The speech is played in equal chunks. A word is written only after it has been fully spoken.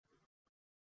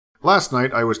Last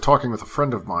night I was talking with a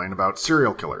friend of mine about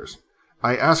serial killers.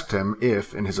 I asked him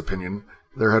if, in his opinion,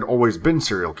 there had always been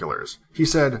serial killers. He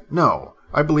said, "No,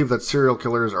 I believe that serial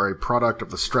killers are a product of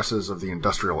the stresses of the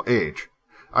industrial age."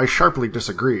 I sharply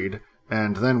disagreed,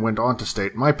 and then went on to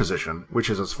state my position, which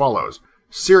is as follows.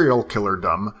 Serial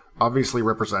killerdom obviously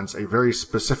represents a very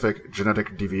specific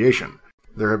genetic deviation.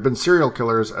 There have been serial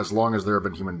killers as long as there have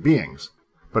been human beings.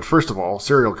 But first of all,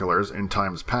 serial killers, in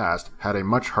times past, had a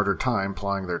much harder time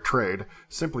plying their trade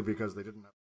simply because they didn't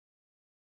have